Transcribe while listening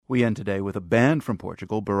We end today with a band from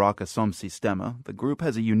Portugal, Buraka Som Sistema. The group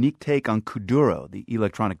has a unique take on Kuduro, the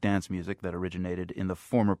electronic dance music that originated in the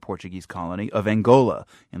former Portuguese colony of Angola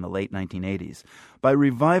in the late 1980s. By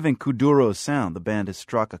reviving Kuduro's sound, the band has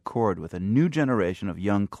struck a chord with a new generation of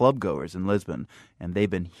young clubgoers in Lisbon, and they've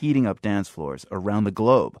been heating up dance floors around the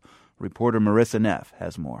globe. Reporter Mirissa Neff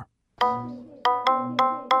has more.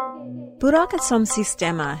 Buraka Som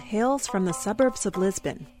Sistema hails from the suburbs of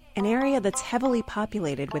Lisbon, an area that's heavily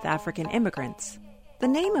populated with African immigrants. The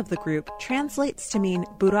name of the group translates to mean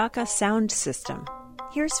Buraka Sound System.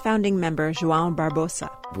 Here's founding member João Barbosa.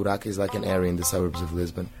 Buraka is like an area in the suburbs of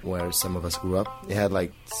Lisbon where some of us grew up. It had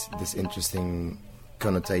like this interesting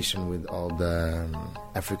connotation with all the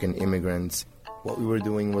African immigrants. What we were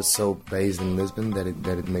doing was so based in Lisbon that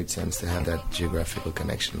it made sense to have that geographical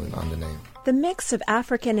connection on the name. The mix of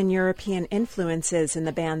African and European influences in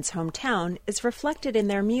the band's hometown is reflected in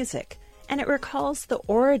their music, and it recalls the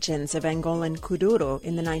origins of Angolan Kuduro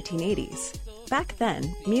in the 1980s. Back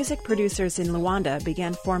then, music producers in Luanda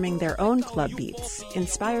began forming their own club beats,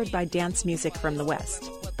 inspired by dance music from the West.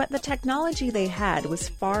 But the technology they had was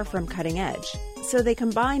far from cutting edge, so they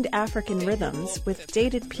combined African rhythms with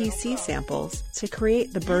dated PC samples to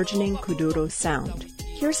create the burgeoning Kuduro sound.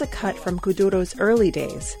 Here's a cut from Kuduro's early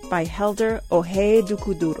days by Helder O Rei do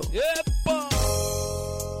Kuduro.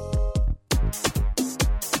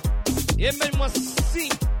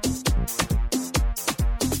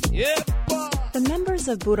 The members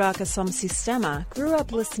of Buraka Som Sistema grew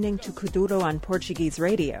up listening to Kuduro on Portuguese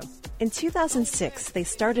radio. In 2006, they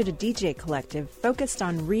started a DJ collective focused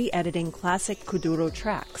on re-editing classic Kuduro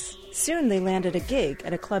tracks. Soon they landed a gig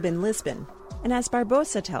at a club in Lisbon, and as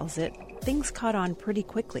Barbosa tells it, things caught on pretty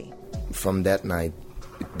quickly. From that night,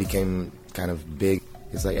 it became kind of big.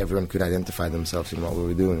 It's like everyone could identify themselves in what we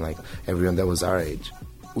were doing, like everyone that was our age.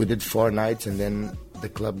 We did 4 nights, and then the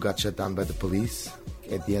club got shut down by the police.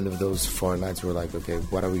 At the end of those 4 nights, we were like, okay,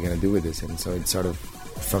 what are we going to do with this? And so it sort of,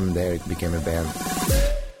 from there, it became a band.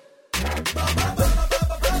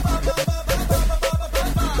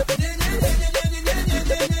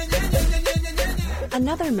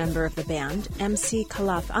 Another member of the band, MC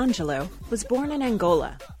Calaf Angelo, was born in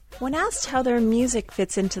Angola. When asked how their music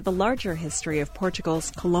fits into the larger history of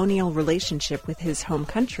Portugal's colonial relationship with his home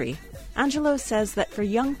country, Angelo says that for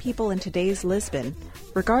young people in today's Lisbon,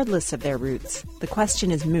 regardless of their roots, the question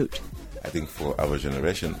is moot. I think for our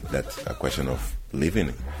generation, that's a question of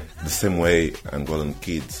living. The same way Angolan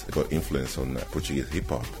kids got influence on Portuguese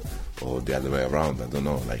hip-hop, or the other way around, I don't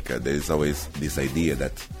know. There is always this idea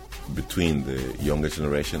that between the younger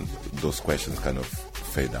generation, those questions kind of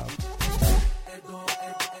fade out.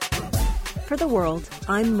 For The World,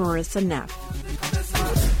 I'm Mirissa Neff.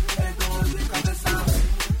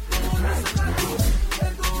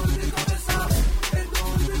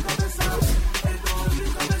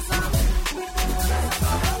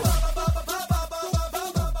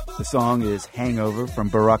 The song is Hangover from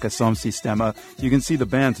Buraka Som Sistema. You can see the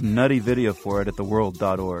band's nutty video for it at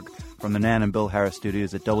theworld.org. From the Nan and Bill Harris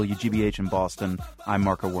studios at WGBH in Boston, I'm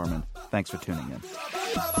Marco Werman. Thanks for tuning in.